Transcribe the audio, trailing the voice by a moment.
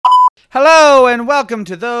Hello and welcome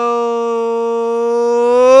to Those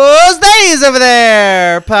Days Over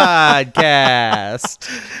There podcast.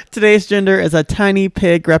 Today's gender is a tiny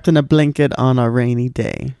pig wrapped in a blanket on a rainy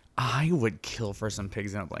day. I would kill for some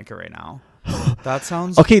pigs in a blanket right now. That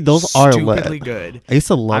sounds Okay, those are stupidly lit. good. I used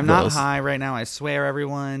to love I'm not those. high right now, I swear,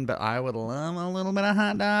 everyone, but I would love a little bit of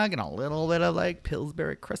hot dog and a little bit of like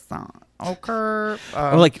Pillsbury croissant. Okay. Or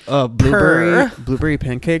like blueberry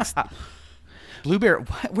pancakes. Blueberry.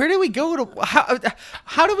 Where do we go to?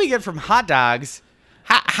 How do we get from hot dogs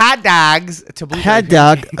to blueberry Hot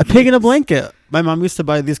dog, a pancakes? pig in a blanket. My mom used to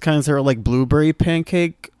buy these kinds that were like blueberry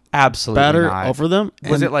pancake Absolutely batter not. over them.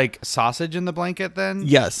 Was and- it like sausage in the blanket then?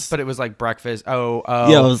 Yes. But it was like breakfast. Oh.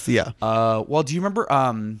 Yeah, it was, yeah. Well, do you remember?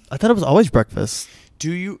 I thought it was always breakfast.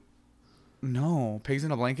 Do you? No, pigs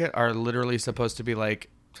in a blanket are literally supposed to be like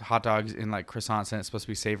hot dogs in like croissants, and it's supposed to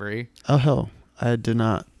be savory. Oh, hell. I did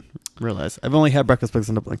not realize. I've only had breakfast pigs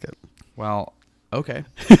in a blanket. Well, okay.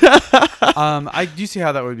 I do see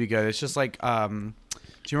how that would be good. It's just like, do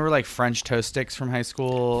you remember like French toast sticks from high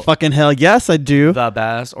school? Fucking hell. Yes, I do. The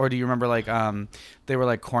best. Or do you remember like they were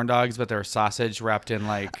like corn dogs, but they were sausage wrapped in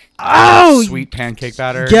like sweet pancake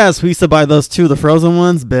batter? Yes, we used to buy those too. The frozen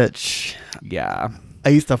ones, bitch. Yeah. I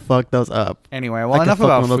used to fuck those up. Anyway, I well, can enough fuck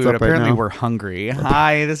about one of those food. up right Apparently, now. we're hungry.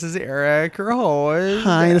 Hi, this is Eric, your host.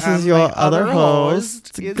 Hi, this is and your my other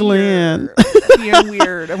host, is Glenn. here. Being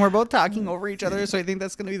weird, and we're both talking over each other, so I think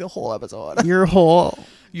that's gonna be the whole episode. Your whole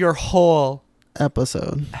Your whole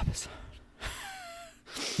episode.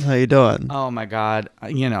 How you doing? Oh my God,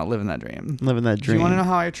 living that dream. Living that Do dream. you want to know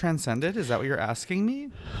how I transcended? Is that what you're asking me?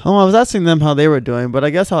 Oh, I was asking them how they were doing, but I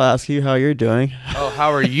guess I'll ask you how you're doing. Oh,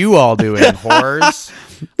 how are you all doing, whores?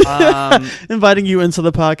 Inviting you into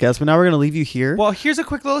the podcast, but now we're gonna leave you here. Well, here's a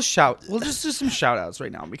quick little shout. We'll just do some shout outs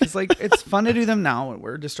right now because like it's fun to do them now when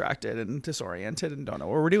we're distracted and disoriented and don't know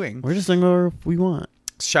what we're doing. We're just doing whatever we want.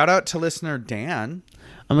 Shout out to listener Dan.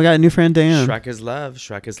 Oh my god, new friend Dan. Shrek is love.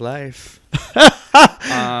 Shrek is life.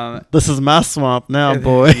 This is my swamp now,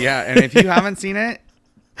 boy. Yeah, and if you haven't seen it,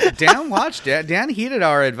 Dan watched it. Dan heeded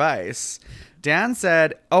our advice. Dan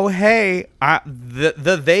said, "Oh hey,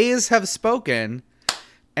 the theys have spoken,"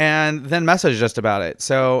 and then messaged us about it.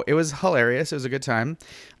 So it was hilarious. It was a good time.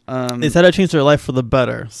 They said I changed their life for the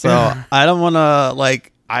better. So I don't want to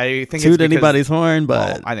like I think toot it's because, anybody's horn,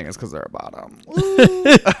 but I think it's because they're a bottom.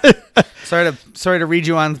 Sorry to read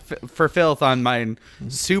you on for filth on my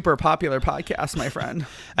super popular podcast, my friend.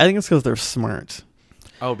 I think it's because they're smart.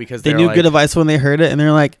 Oh, because They they're knew like, good advice when they heard it, and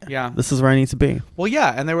they're like, Yeah. this is where I need to be." Well,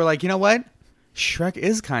 yeah, and they were like, you know what? Shrek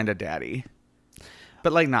is kind of daddy,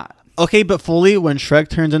 but like not. Okay, but fully when Shrek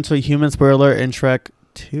turns into a human, spoiler in Shrek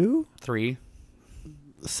 2? 3,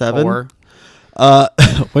 7? 4.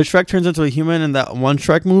 When Shrek turns into a human in that one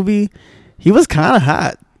Shrek movie, he was kind of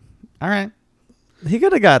hot. All right. He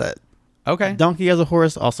could have got it. Okay. Donkey as a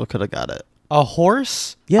horse also could have got it. A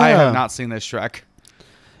horse? Yeah. I have not seen this Shrek.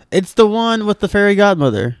 It's the one with the fairy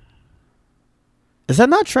godmother. Is that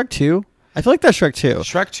not Shrek 2? I feel like that's Shrek 2.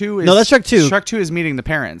 Shrek 2 is... No, that's Shrek 2. Shrek 2 is meeting the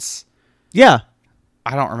parents. Yeah.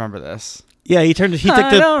 I don't remember this. Yeah, he took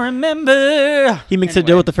don't remember. he makes a Anyway.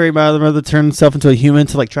 deal with the fairy godmother to turn himself into a human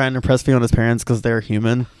to like try and impress Fiona's parents because they're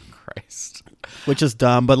human, Christ. which is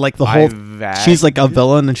dumb. But like the whole, she's like a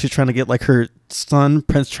villain and she's trying to get like her son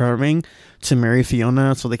Prince Charming to marry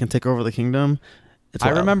Fiona so they can take over the kingdom. It's I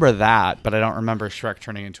wild. remember that, but I don't remember Shrek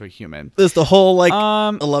turning into a human. There's the whole like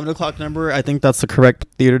 11 11 o'clock number. I think that's the correct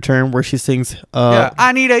theater term where she sings. Yeah.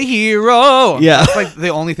 I need a hero. Yeah. That's like the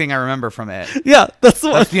only thing I remember from it. Yeah, that's the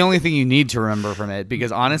one. That's the only thing you need to remember from it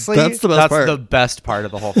because honestly, That's the best part. the best part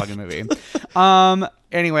of the whole fucking movie.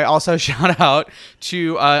 Anyway, also shout out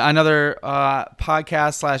to another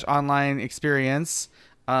podcast / online experience.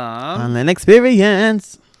 Online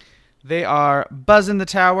experience. They are Buzz in the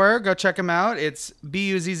Tower. Go check them out. It's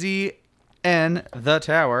BUZZN the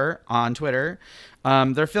Tower on Twitter.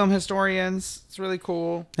 They're film historians. It's really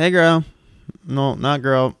cool. Hey, girl. No, not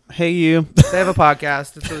girl. Hey, you. They have a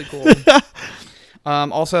podcast. It's really cool.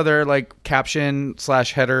 Also, their like caption /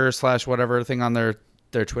 header / whatever thing on their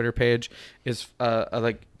Twitter page is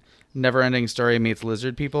like Never Ending Story meets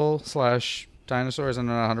Lizard People / dinosaurs. I'm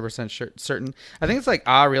not 100% certain. I think it's like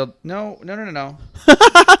real. No.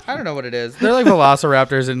 I don't know what it is. They're like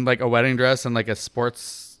velociraptors in like a wedding dress and like a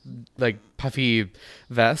sports like puffy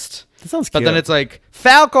vest. That sounds But cute. then it's like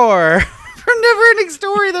Falcor from Never Ending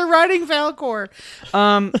Story. They're riding Falcor.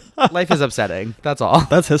 Life is upsetting. That's all.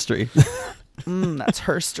 That's history. That's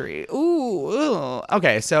herstory. Ooh.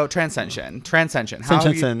 Okay, so transcension. Transcension.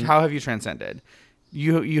 How have you transcended?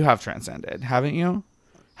 You have transcended, haven't you?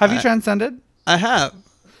 Have you transcended? I have.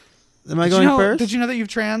 Am I going first? Did you know that you've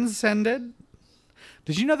transcended?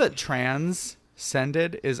 Did you know that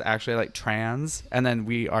transcended is actually like trans, and then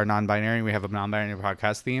we are non-binary. We have a non-binary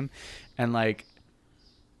podcast theme, and like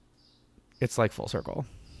it's like full circle.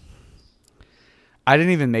 I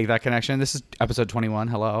didn't even make that connection. This is episode 21.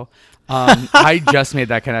 Hello. I just made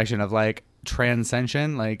that connection of like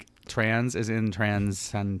transcension, like trans is in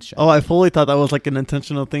transcension. Oh, I fully thought that was like an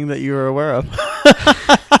intentional thing that you were aware of.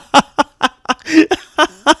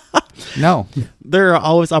 No. There are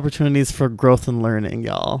always opportunities for growth and learning,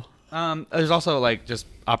 y'all. There's also like just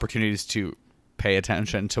opportunities to pay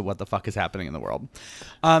attention to what the fuck is happening in the world.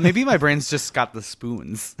 Maybe my brain's just got the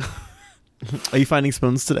spoons. Are you finding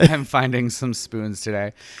spoons today? I'm finding some spoons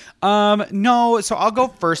today. No, so I'll go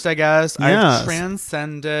first, I guess. Yes. I've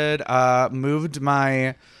transcended, moved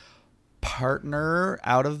my partner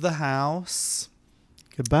out of the house.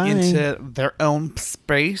 Goodbye. Into their own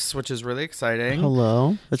space, which is really exciting.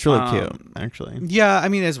 Hello. That's really cute, actually. Yeah, I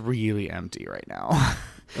mean, it's really empty right now.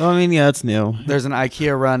 Oh, I mean, yeah, it's new. There's an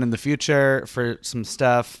IKEA run in the future for some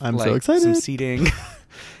stuff. I'm so excited. Some seating.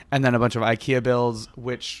 And then a bunch of IKEA builds,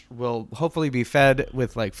 which will hopefully be fed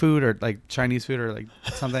with like food or like Chinese food or like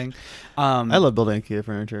something. I love building IKEA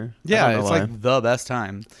furniture. Yeah, it's like the best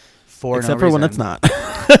time. Except for when it's not.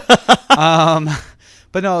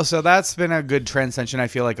 But no, so that's been a good transcension. I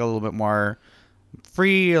feel like a little bit more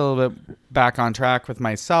free, a little bit back on track with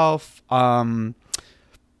myself. I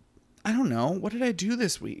don't know. What did I do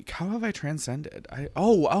this week? How have I transcended?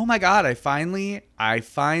 Oh my God. I finally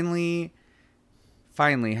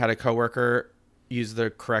had a coworker use the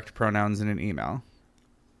correct pronouns in an email.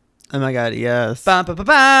 Oh my God, yes. Ba, ba, ba,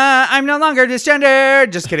 ba, I'm no longer cisgendered.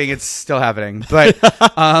 Just kidding. It's still happening. But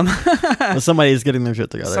well, somebody is getting their shit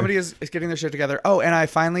together. Somebody is getting their shit together. Oh, and I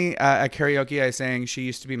finally, at karaoke, I sang She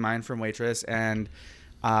Used to Be Mine from Waitress. And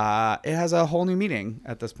it has a whole new meaning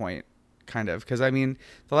at this point, kind of. Because, I mean,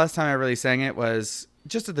 the last time I really sang it was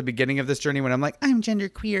just at the beginning of this journey when I'm like, I'm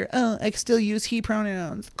genderqueer. Oh, I still use he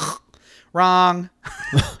pronouns. Wrong.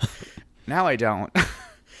 Now I don't.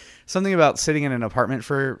 Something about sitting in an apartment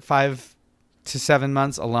for 5 to 7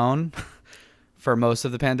 months alone for most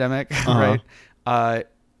of the pandemic, right?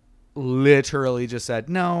 Literally just said,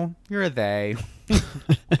 no, you're a they.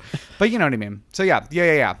 But you know what I mean? So yeah.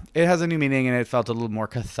 It has a new meaning and it felt a little more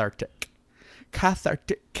cathartic.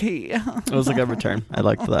 It was a good return. I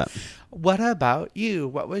liked that. What about you?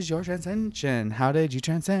 What was your transcension? How did you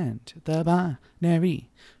transcend the binary?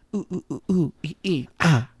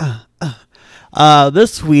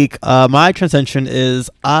 This week, my transcension is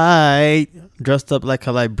I dressed up like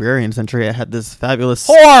a librarian. Essentially, I had this fabulous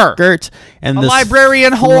skirt and a this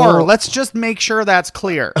librarian whore. Let's just make sure that's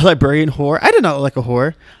clear. A librarian whore. I did not look like a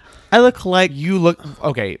whore. I look like you look.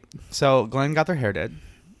 Okay, so Glenn got their hair did.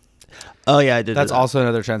 Oh yeah, I did. That's also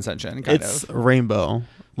another transcension. It's rainbow,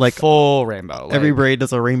 like full rainbow. Like every braid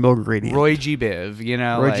does a rainbow gradient. Roy G. Biv, you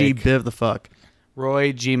know. Roy G. Biv the fuck.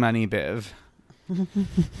 Roy G. Money Biv.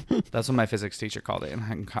 That's what my physics teacher called it in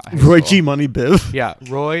high school. Roy G. Money Biv. Yeah,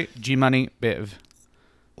 Roy G. Money Biv.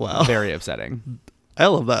 Wow. Very upsetting. I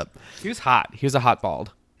love that. He was hot. He was a hot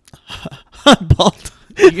bald. Hot bald.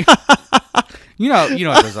 You know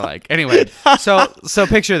what those are like. Anyway, so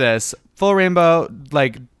picture this. Full rainbow,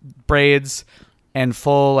 like, braids and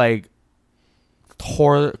full, like,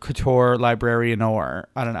 haute couture librarian-or.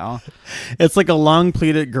 I don't know. It's like a long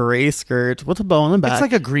pleated gray skirt with a bow on the back. It's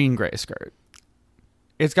like a green gray skirt.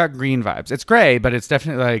 It's got green vibes. It's gray, but it's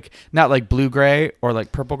definitely like not like blue gray or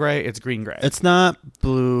like purple gray. It's green gray. It's not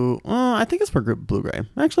blue. I think it's blue gray.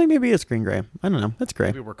 Actually, maybe it's green gray. I don't know. It's gray.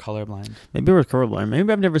 Maybe we're colorblind.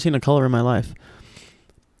 Maybe I've never seen a color in my life.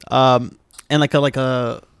 And like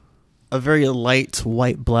a very light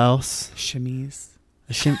white blouse. Chemise.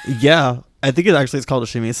 Yeah. I think it's called a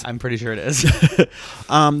chemise. I'm pretty sure it is. That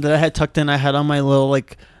I had tucked in. I had on my little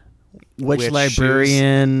like witch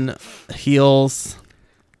librarian heels.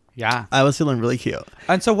 Yeah. I was feeling really cute.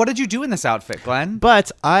 And so what did you do in this outfit, Glenn?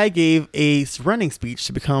 But I gave a running speech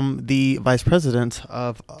to become the vice president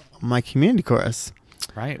of my community chorus.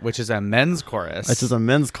 Right, which is a men's chorus.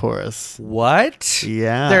 What?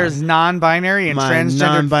 Yeah. There's non-binary and transgender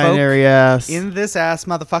non-binary ass in this ass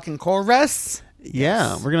motherfucking chorus?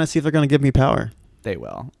 Yeah, we're going to see if they're going to give me power. They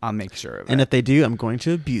will. I'll make sure of it. And if they do, I'm going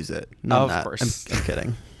to abuse it. No, of course. I'm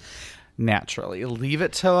kidding. Naturally. Leave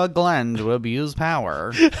it to a Glenn to abuse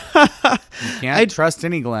power. You can't trust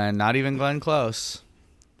any Glenn, not even Glenn Close.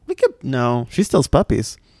 No, she steals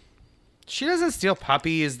puppies. She doesn't steal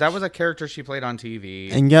puppies. That was a character she played on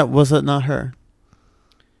TV. And yet, was it not her?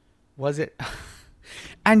 Was it?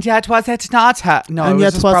 And yet, was it not her? No, it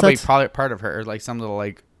was just probably part of her. Like some little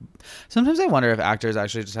like Sometimes I wonder if actors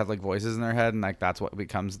actually just have like voices in their head and like that's what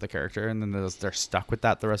becomes the character, and then they're stuck with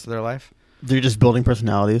that the rest of their life. They're just building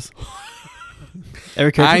personalities.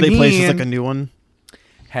 Every character they play is just like a new one.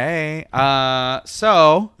 Hey,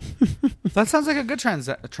 so that sounds like a good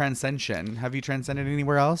transcension. Have you transcended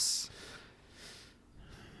anywhere else?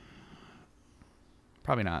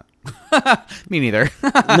 Probably not. Me neither.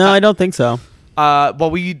 No, I don't think so. Well,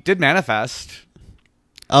 we did manifest.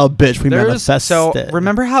 Oh, bitch, we manifested. So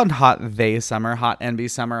remember how hot NB summer,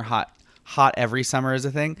 hot every summer is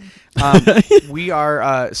a thing? We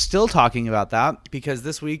are still talking about that because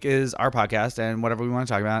this week is our podcast and whatever we want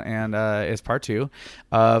to talk about, and it's part 2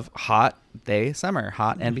 of hot summer,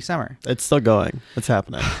 hot NB summer. It's still going. It's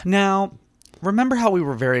happening. Now, remember how we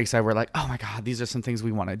were very excited? We're like, oh my God, these are some things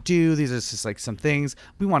we want to do. These are just like some things.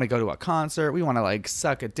 We want to go to a concert. We want to like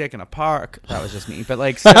suck a dick in a park. That was just me. But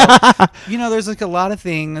like, so, there's like a lot of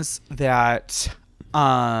things that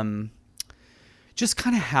just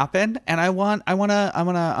kind of happen. And I want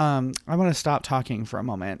to stop talking for a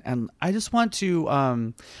moment. And I just want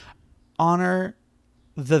to honor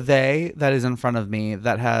the they that is in front of me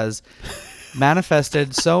that has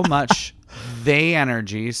manifested so much they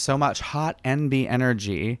energy, so much hot NB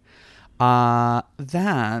energy,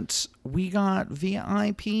 that we got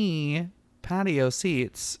VIP patio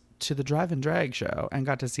seats to the Drive and Drag show and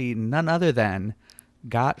got to see none other than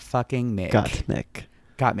Got Mick.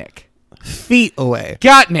 Feet away.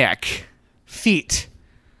 Got Mick. Feet.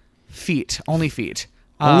 Only feet.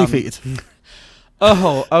 Only feet.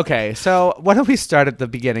 Oh, okay. So why don't we start at the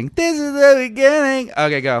beginning? This is the beginning.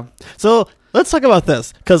 Okay, go. So let's talk about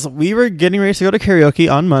this because we were getting ready to go to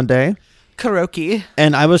karaoke on Monday. Karaoke.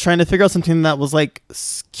 And I was trying to figure out something that was like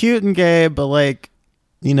cute and gay, but like,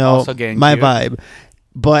 also gay and my cute vibe.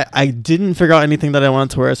 But I didn't figure out anything that I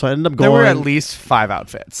wanted to wear, so I ended up going. There were at least 5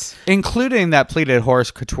 outfits, including that pleated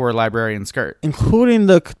horse couture librarian skirt. Including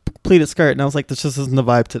the pleated skirt. And I was like, this just isn't the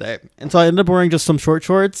vibe today. And so I ended up wearing just some short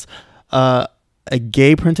shorts, a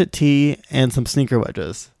gay printed tee, and some sneaker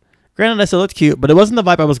wedges. Granted, I still looked cute, but it wasn't the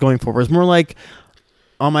vibe I was going for. It was more like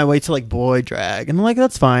on my way to like boy drag. And I'm like,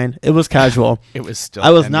 that's fine. It was casual. It was still. I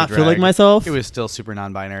was not feeling myself. It was still super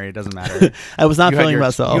non-binary. It doesn't matter. I was not feeling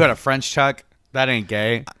myself. You had a French chuck. That ain't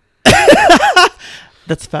gay.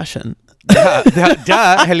 That's fashion. Duh.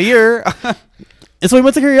 Hello. And so we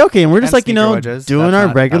went to karaoke and we're just like, doing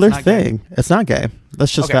our regular thing. Gay. It's not gay.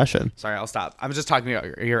 That's just fashion. Sorry, I'll stop. I'm just talking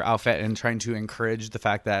about your outfit and trying to encourage the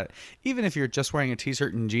fact that even if you're just wearing a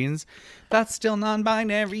t-shirt and jeans, that's still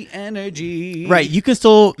non-binary energy. Right. You can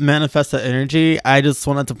still manifest that energy. I just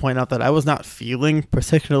wanted to point out that I was not feeling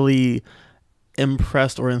particularly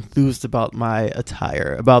impressed or enthused about my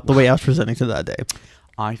attire, about the way I was presenting to that day.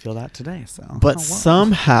 I feel that today. But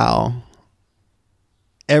somehow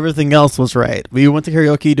everything else was right. We went to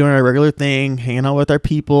karaoke, doing our regular thing, hanging out with our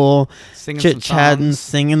people, chit-chatting,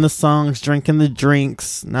 singing the songs, drinking the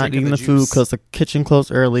drinks, not eating the food because the kitchen closed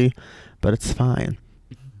early, but it's fine.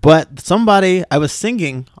 But I was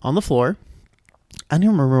singing on the floor. I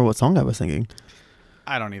don't remember what song I was singing.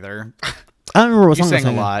 I don't either. I don't remember what song I was singing.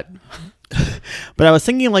 You sang a lot. But I was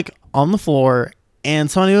singing like on the floor, and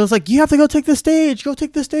somebody was like, you have to go take the stage. Go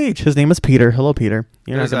take the stage. His name is Peter. Hello, Peter.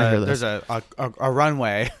 You're not going to hear this. There's a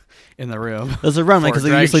runway in the room. There's a runway because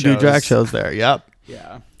they usually do drag shows there. Yep.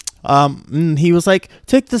 Yeah. And he was like,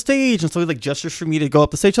 take the stage. And so he like gestures for me to go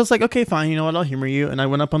up the stage. I was like, okay, fine. You know what? I'll humor you. And I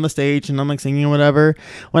went up on the stage and I'm like singing whatever.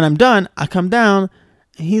 When I'm done, I come down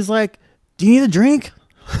and he's like, do you need a drink?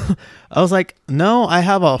 I was like, no, I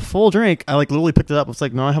have a full drink. I like literally picked it up. I was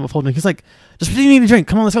like, no, I have a full drink. He's like, just do you need a drink?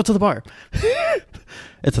 Come on, let's go to the bar.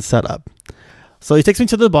 It's a setup. So he takes me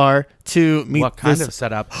to the bar to meet. What kind of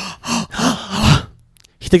setup?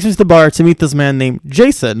 He takes me to the bar to meet this man named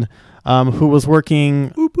Jason, who was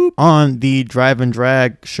working on the Drive and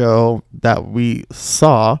Drag show that we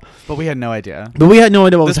saw. But we had no idea. What was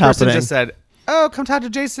happening. This person just said, oh, come talk to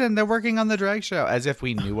Jason. They're working on the drag show. As if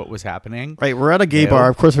we knew what was happening. Right. We're at a gay bar.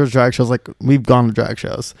 Of course, there's drag shows. Like, we've gone to drag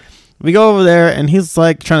shows. We go over there, and he's,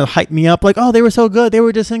 like, trying to hype me up. Like, oh, they were so good. They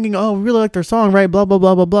were just singing, oh, we really like their song, right? Blah, blah,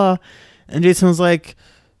 blah, blah, blah. And Jason was like,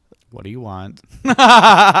 what do you want? He's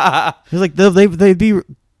like,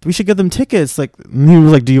 we should give them tickets. Like, he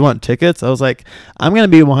was like, do you want tickets? I was like, I'm going to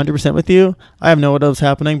be 100% with you. I have no idea what's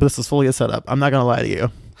happening, but this is fully a setup. I'm not going to lie to you.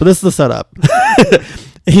 But this is the setup.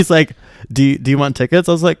 He's like, do you want tickets?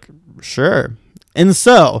 I was like, sure. And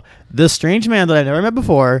so this strange man that I never met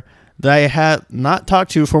before, that I had not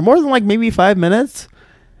talked to for more than like maybe 5 minutes,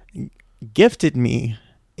 gifted me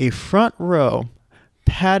a front row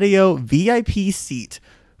patio VIP seat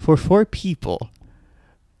for 4 people.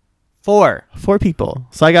 4. 4 people.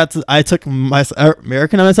 So I took my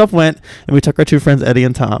American and myself went, and we took our 2 friends Eddie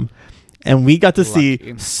and Tom, and we got to see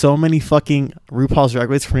Lucky. so many fucking RuPaul's Drag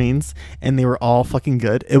Race queens, and they were all fucking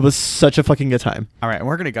good. It was such a fucking good time. All right, and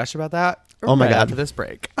we're gonna gush about that. Oh my right God. After this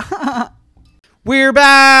break, we're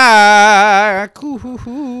back.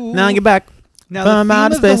 Ooh. Now get back. Now From the theme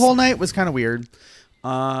outer of the space. whole night was kind of weird.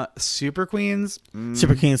 Super Queens.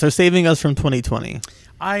 Super Kings. They're saving us from 2020.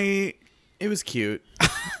 It was cute.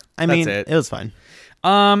 I mean, That's it was fine.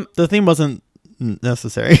 The theme wasn't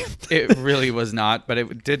necessary. It really was not, but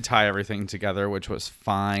it did tie everything together, which was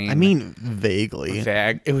fine. I mean, vaguely.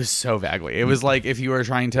 vague. It was so vaguely. It was like if you were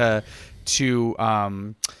trying to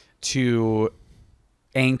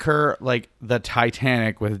anchor like the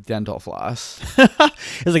Titanic with dental floss.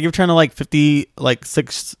 It's like you're trying to like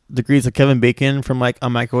 6 degrees of Kevin Bacon from like a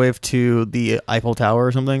microwave to the Eiffel Tower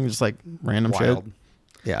or something. Just like random Wild. shit.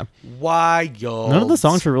 Yeah. Wild. None of the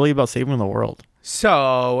songs were really about saving the world.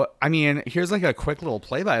 So, I mean, here's like a quick little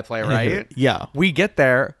play-by-play, right? Yeah. We get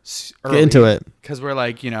there Get into it. because we're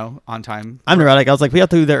like, on time. I'm neurotic. I was like, we have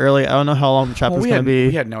to be there early. I don't know how long the chapter's going to be.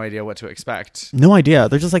 We had no idea what to expect. No idea.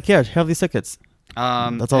 They're just like, yeah, have these tickets.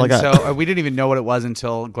 That's all I and got. So we didn't even know what it was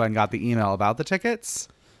until Glenn got the email about the tickets.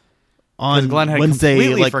 On Glenn had Wednesday,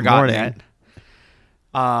 completely like, forgotten morning.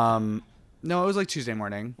 it. No, it was like Tuesday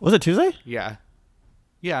morning. Was it Tuesday?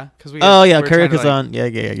 Yeah, because we. Oh, yeah. we were trying to, Karaoke's on. Yeah,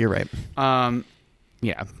 you're right.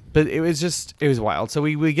 Yeah, but it was wild. So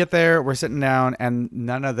we get there, we're sitting down, and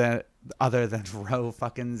none of the other than Rose.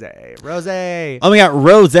 Oh my God,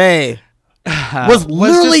 Rose was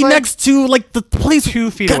literally just, like, next to like the place 2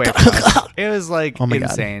 feet away from us. It was like Oh my God.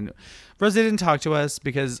 insane. Rose didn't talk to us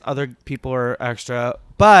because other people are extra,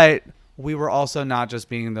 but we were also not just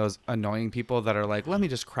being those annoying people that are like, let me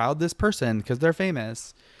just crowd this person because they're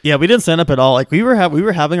famous. Yeah, we didn't stand up at all. Like we were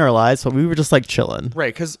having our lives, but we were just like chilling.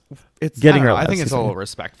 Right, because it's Getting our I think lives it's a little together.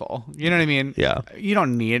 respectful. You know what I mean? Yeah.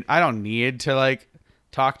 I don't need to like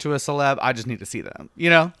talk to a celeb. I just need to see them. You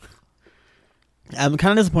know? I'm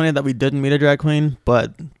kind of disappointed that we didn't meet a drag queen,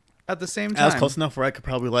 but At the same I was time. close enough where I could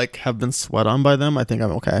probably like have been sweat on by them. I think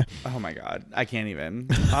I'm okay. Oh my God, I can't even.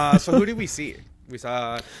 So who did we see? We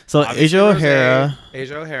saw So obviously Asia Rosé, O'Hara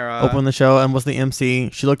Asia O'Hara opened the show and was the MC.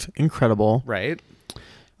 She looked incredible. right.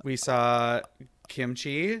 We saw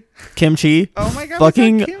Kimchi. Kimchi. Oh my God,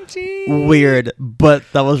 fucking we saw Kimchi. weird, but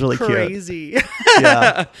that was really cute. Crazy.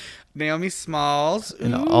 Yeah, Naomi Smalls.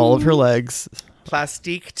 and all of her legs,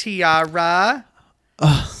 Plastique Tiara.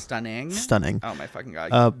 Stunning. stunning. Oh my fucking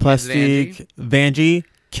God. Miss Plastique Vanjie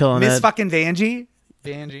killing Miss it. fucking Vanjie.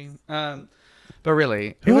 But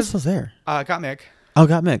really, Who else was there? got Mick. Oh,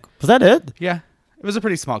 got Mick. Was that it? Yeah, it was a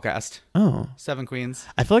pretty small cast. Oh, 7 queens.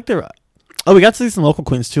 I feel like they're. Oh, we got to see some local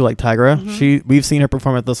queens too, like Tigra. Mm-hmm. We've seen her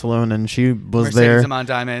perform at the Saloon, and she was Mercedes there. Amon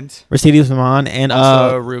Diamond. Mercedes Amon and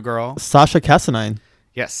Also Rue Girl. Sasha Cassinine.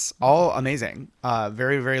 Yes, all amazing.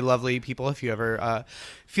 Very, very lovely people. If you ever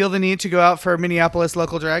feel the need to go out for Minneapolis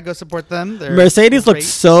local drag, go support them. They're Mercedes looked great.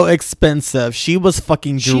 so expensive. She was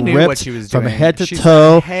fucking She knew dripped what she was from doing. head to She said,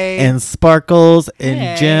 toe, "Hey, and sparkles hey."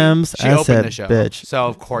 and gems. She I opened said, the show, bitch. so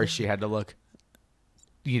of course she had to look,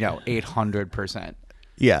 800%.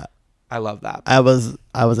 Yeah, I love that. I was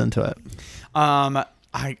into it.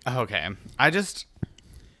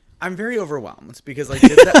 I'm very overwhelmed because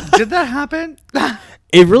did that happen?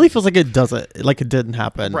 It really feels like it doesn't, like it didn't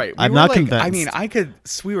happen. Right. I'm We not were, convinced. I mean,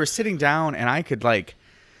 we were sitting down and I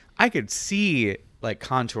could see like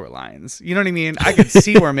contour lines. You know what I mean? I could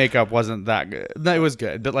see where makeup wasn't that good. No, it was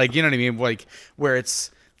good, but like, you know what I mean? Like where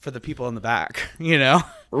it's for the people in the back,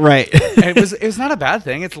 right. And it was not a bad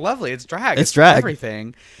thing. It's lovely. It's drag. It's drag.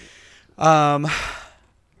 Everything.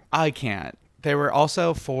 I can't. There were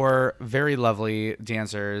also 4 very lovely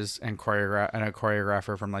dancers and a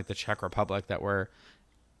choreographer from like the Czech Republic that were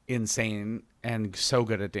insane and so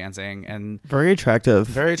good at dancing and Very attractive.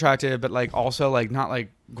 very attractive, but like also like not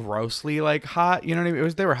like grossly like hot. You know what I mean?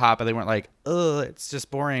 They were hot, but they weren't like, ugh, it's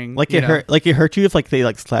just boring. Like it hurt you if like they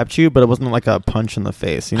like slapped you, but it wasn't like a punch in the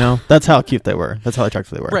face. That's how cute they were. That's how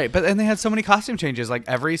attractive they were. Right, but and they had so many costume changes. Like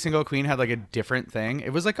every single queen had like a different thing.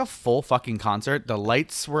 It was like a full fucking concert. The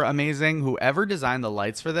lights were amazing. Whoever designed the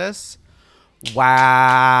lights for this,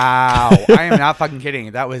 wow! I am not fucking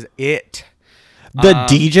kidding. That was it. The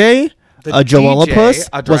DJ, Joella DJ, Puss,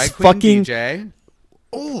 a drag was queen fucking. DJ.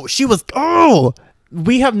 Oh, she was. Oh,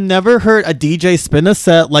 we have never heard a DJ spin a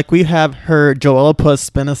set like we have heard Joella Puss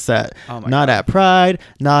spin a set. Oh my not God. at Pride,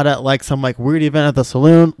 not at like some like weird event at the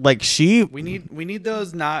Saloon. Like she. We need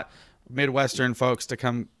those not Midwestern folks to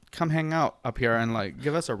come hang out up here and like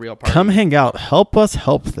give us a real party. Come hang out. Help us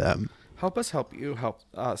help them. Help us help you. Help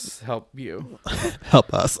us help you.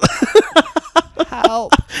 Help us.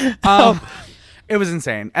 Help. It was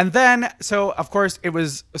insane. And then, so of course it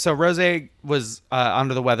was, so Rose was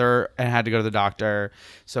under the weather and had to go to the doctor.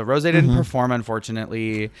 So Rose didn't perform,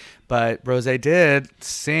 unfortunately, but Rose did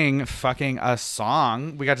sing fucking a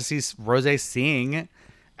song. We got to see Rose sing.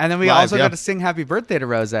 And then we Live, also yeah. got to sing happy birthday to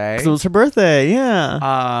Rose. 'Cause it was her birthday.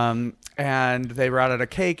 Yeah. And they brought out a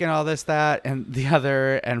cake and all this, that, and the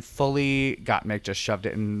other, and fully Gottmik just shoved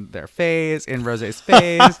it in their face, in Rose's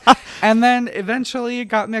face. And then eventually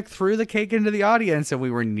Gottmik threw the cake into the audience, and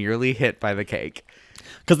we were nearly hit by the cake.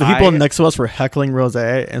 Because the people next to us were heckling Rose,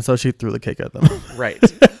 and so she threw the cake at them. Right.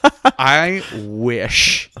 I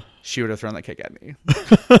wish she would have thrown the cake at me.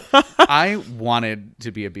 I wanted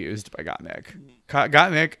to be abused by Gottmik.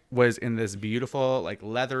 Gottmik was in this beautiful, like,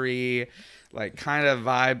 leathery, like, kind of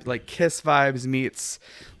vibe, like Kiss vibes meets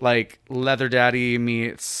like Leather Daddy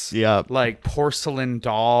meets like Porcelain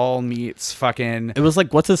Doll meets fucking It was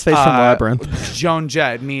like, what's his face from Labyrinth? Joan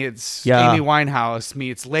Jett meets Amy Winehouse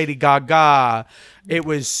meets Lady Gaga. It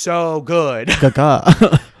was so good.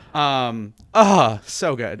 Gaga.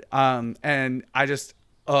 So good. And I just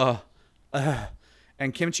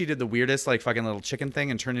and Kimchi did the weirdest, like, fucking little chicken thing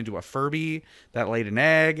and turned into a Furby that laid an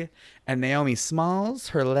egg. And Naomi Smalls,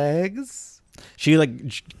 her legs. She like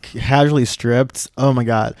casually stripped. Oh my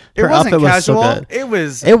god, Her outfit was casual. so good. It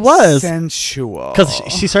was sensual. Because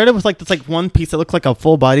she started with like this like one piece that looked like a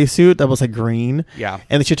full bodysuit that was like green. Yeah.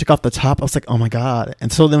 And then she took off the top. I was like, oh my god.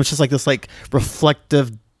 And so then it was just like this like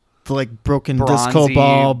reflective, like broken disco Bronzy,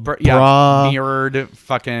 ball bra mirrored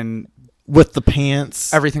fucking with the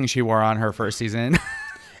pants. everything she wore on her first season.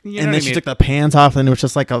 And then she took the pants off, and it was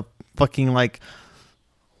just like a fucking like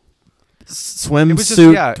swimsuit. It was just,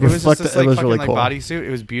 yeah, it was just this, like, it was fucking, really like, cool. bodysuit.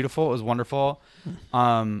 It was beautiful. It was wonderful.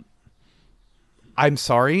 I'm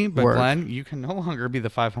sorry, but Work. Glenn, you can no longer be the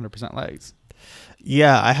 500% legs.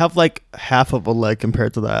 Yeah, I have like half of a leg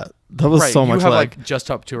compared to that. That was Right, so much you have leg. like just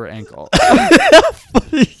up to her ankle.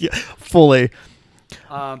 Yeah, fully.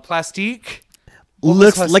 Plastique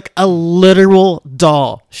Looks like a literal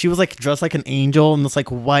doll. She was like dressed like an angel in this like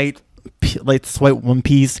white, like this white one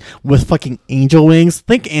piece with fucking angel wings.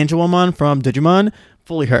 Think Angelomon from Digimon.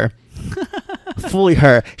 Fully her. Fully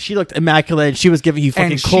her. She looked immaculate. She was giving you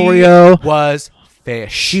fucking and choreo. She was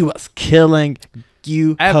fish. She was killing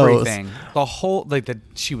you. Everything. The whole, like,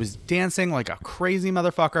 she was dancing like a crazy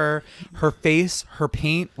motherfucker. Her face, her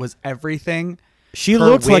paint was everything. She Her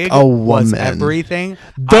looks like wig a was woman. everything.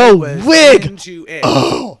 The I was wig! into it.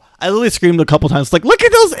 Oh, I literally screamed a couple times, like, look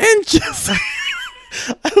at those inches.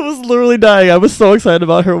 I was literally dying. I was so excited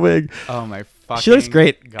about her wig. Oh my fucking She looks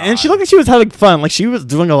great. God. And she looked like she was having fun. Like, she was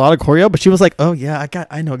doing a lot of choreo, but she was like, oh yeah,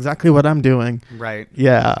 I know exactly what I'm doing. Right.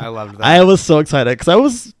 Yeah. I loved that. I was so excited because I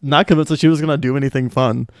was not convinced that she was going to do anything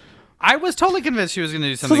fun. I was totally convinced she was going to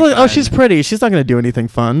do So I something was like, fun. oh, she's pretty. She's not going to do anything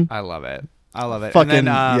fun. I love it. I love it. Fucking and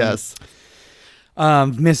then, yes.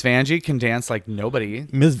 Miss Vanjie can dance like nobody.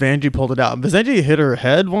 Ms. Vanjie pulled it out. Ms. Vanjie hit her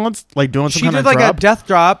head once, like doing some She kind did of like drop. a death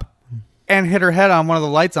drop and hit her head on one of the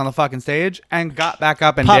lights on the fucking stage and got back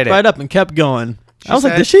up and Popped did it. right up and kept going. I was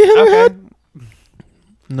like, said, did she hit her "Okay." head?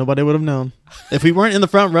 Nobody would have known. If we weren't in the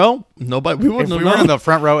front row, nobody. We If wouldn't we have were known. in the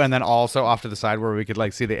front row and then also off to the side where we could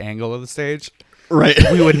like see the angle of the stage, Right.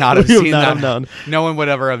 we would not have We would seen not that. have known. No one would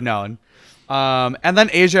ever have known. And then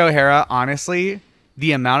Asia O'Hara, honestly,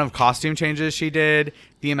 the amount of costume changes she did,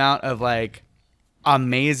 the amount of like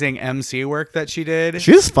amazing MC work that she did.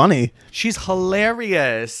 She's funny. She's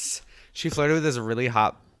hilarious. She flirted with this really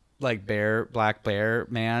hot like black bear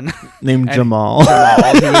man Named And Jamal.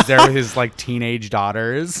 Jamal, who was there with his like teenage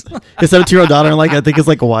daughters. His 17-year-old daughter, and like I think his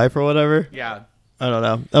like wife or whatever. Yeah. I don't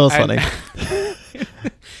know. That was funny.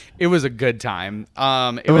 It was a good time.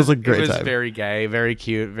 It was a great It was time. very gay, very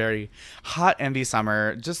cute, very hot envy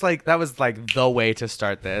summer. Just like that was like the way to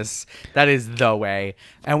start this. That is the way.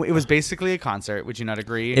 And it was basically a concert. Would you not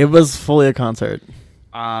agree? It was fully a concert.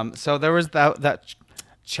 So there was that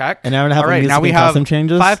check. An hour and a half All of right, music now we and have costume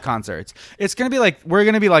changes? 5 concerts. It's gonna be like we're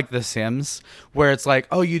gonna be like The Sims, where it's like,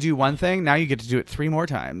 oh, you do one thing, now you get to do it 3 more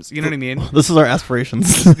times. You know what I mean? This is our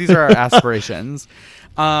aspirations. These are our aspirations.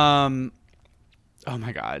 Oh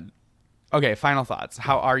my god. Okay, final thoughts.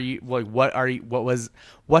 How are you? Like, what has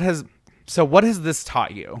this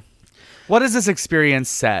taught you? What has this experience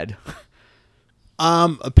said?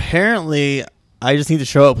 Apparently, I just need to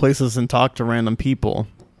show up places and talk to random people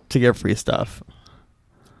to get free stuff.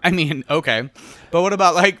 I mean, okay, but what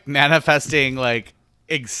about like manifesting like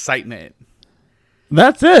excitement?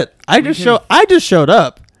 That's it. I just showed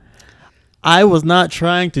up. I was not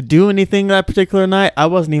trying to do anything that particular night. I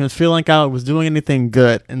wasn't even feeling like I was doing anything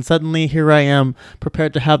good. And suddenly here I am,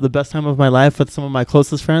 prepared to have the best time of my life with some of my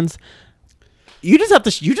closest friends. You just have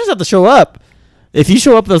to show up. If you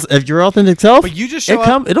show up as your authentic self, but you just show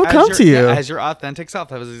up. It'll come to you as your authentic self.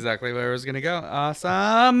 That was exactly where I was gonna go.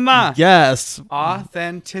 Awesome. Yes.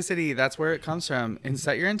 Authenticity. That's where it comes from. And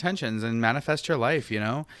set your intentions and manifest your life. You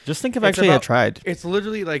know. Just think if I tried. It's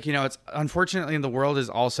literally like, you know, it's unfortunately the world is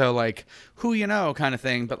also like who you know kind of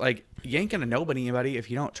thing. But like you ain't gonna know anybody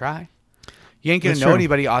if you don't try. You ain't gonna know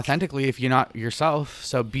anybody authentically if you're not yourself.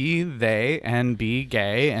 So be they and be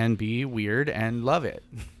gay and be weird and love it.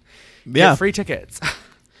 Get free tickets.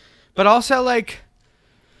 But also like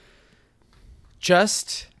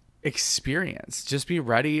just experience. Just be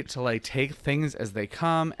ready to like take things as they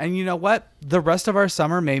come. And you know what? The rest of our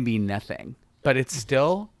summer may be nothing, but it's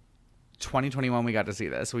still 2021. We got to see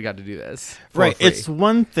this. We got to do this. Right. Free. It's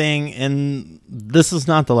one thing, and this is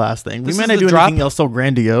not the last thing. We might not do anything else so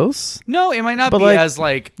grandiose. No, it might not be like, as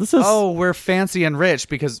like, we're fancy and rich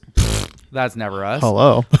because that's never us.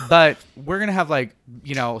 Hello. But we're going to have like,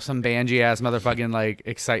 you know, some bangy ass motherfucking like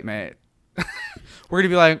excitement. We're going to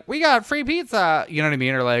be like, we got free pizza. You know what I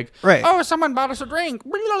mean? Or like, oh, someone bought us a drink. I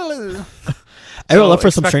would love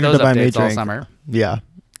for some stranger to buy me a drink. All summer. Yeah.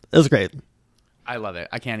 It was great. I love it.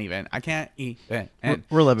 I can't even.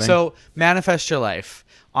 We're living. So manifest your life.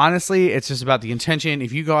 Honestly, it's just about the intention.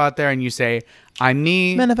 If you go out there and you say, I'm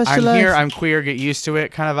me, manifest I'm your here, life. I'm queer, get used to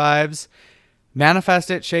it kind of vibes.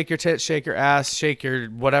 Manifest it, shake your tits, shake your ass, shake your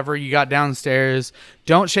whatever you got downstairs.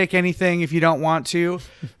 Don't shake anything if you don't want to.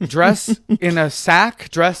 Dress in a sack,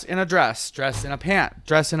 dress in a dress in a pant,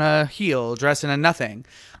 dress in a heel, dress in a nothing.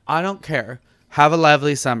 I don't care. Have a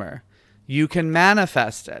lovely summer. You can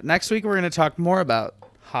manifest it. Next week, we're going to talk more about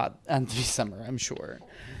hot envy summer, I'm sure.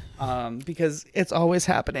 Because it's always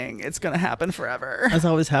happening. It's going to happen forever. It's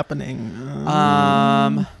always happening.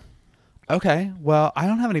 Okay. Well, I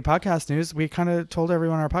don't have any podcast news. We kind of told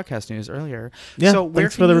everyone our podcast news earlier. Yeah, so where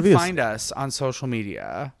thanks can for the you reviews. find us on social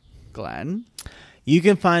media, Glenn? You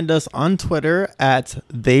can find us on Twitter at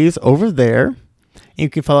Theys Over There. You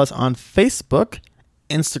can follow us on Facebook,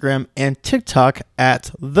 Instagram, and TikTok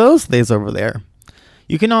at Those Theys Over There.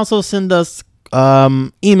 You can also send us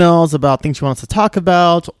emails about things you want us to talk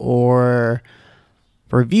about or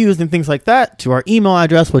reviews and things like that to our email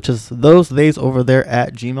address, which is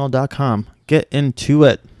thosethaysOverThere@gmail.com. Get into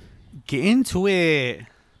it. Get into it.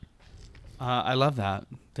 I love that.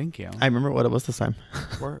 Thank you. I remember what it was this time.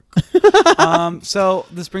 Work. So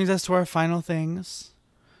this brings us to our final things.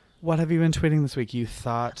 What have you been tweeting this week? You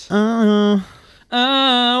thought. Oh,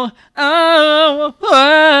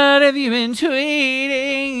 what have you been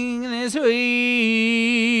tweeting this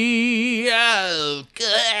week? Oh,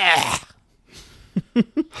 God.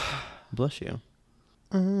 Bless you.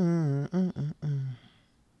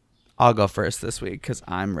 I'll go first this week because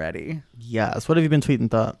I'm ready. Yes. What have you been tweeting,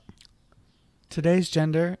 Thought? Today's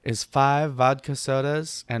gender is 5 vodka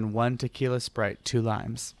sodas and 1 tequila Sprite, 2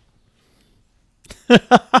 limes.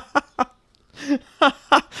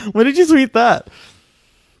 When did you tweet that?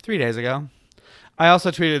 3 days ago. I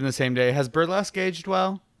also tweeted in the same day, has burlesque aged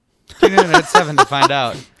well? Tune in at 7 to find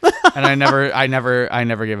out. And I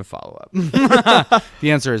never gave a follow-up.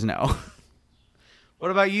 The answer is no. What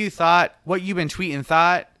about you, Thought? What you been tweeting,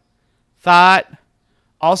 Thought?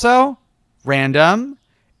 Also, random.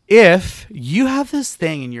 If you have this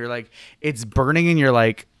thing and you're like, it's burning in your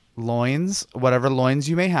like loins, whatever loins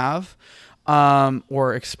you may have,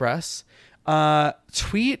 or express,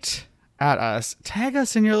 tweet at us, tag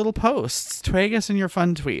us in your little posts, tag us in your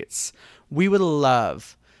fun tweets. We would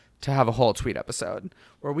love to have a whole tweet episode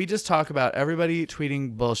where we just talk about everybody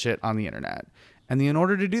tweeting bullshit on the internet. And in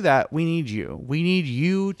order to do that, we need you. We need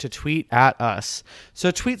you to tweet at us.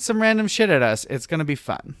 So tweet some random shit at us. It's going to be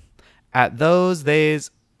fun. At those,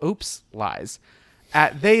 theys, oops, lies.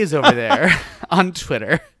 At theys over there on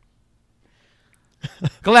Twitter.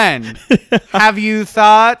 Glenn, have you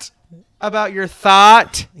thought about your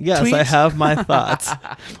thought? Yes, tweet? I have my thoughts.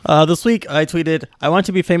 This week I tweeted, I want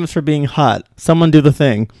to be famous for being hot. Someone do the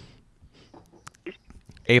thing.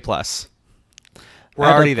 A+. We're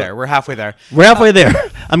already there. We're halfway there. We're halfway there.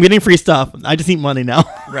 I'm getting free stuff. I just need money now.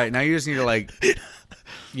 Right. Now you just need to like,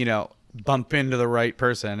 bump into the right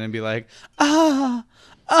person and be like, I'm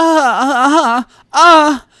on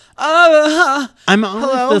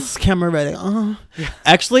hello? with this camera ready.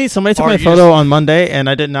 Actually, somebody took my photo on Monday, and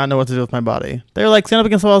I did not know what to do with my body. They were like, stand up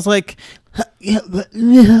against the wall. I was like, you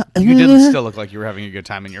didn't still look like you were having a good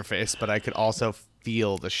time in your face, but I could also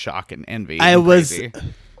feel the shock and envy.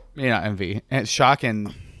 Not envy. And shock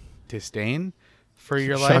and disdain for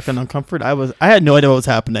your Shock life? and uncomfort. I had no idea what was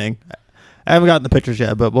happening. I haven't gotten the pictures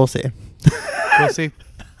yet, but we'll see. We'll see.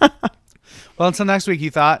 Well, until next week,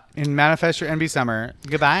 you thought, and manifest your NB summer.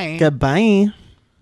 Goodbye. Goodbye.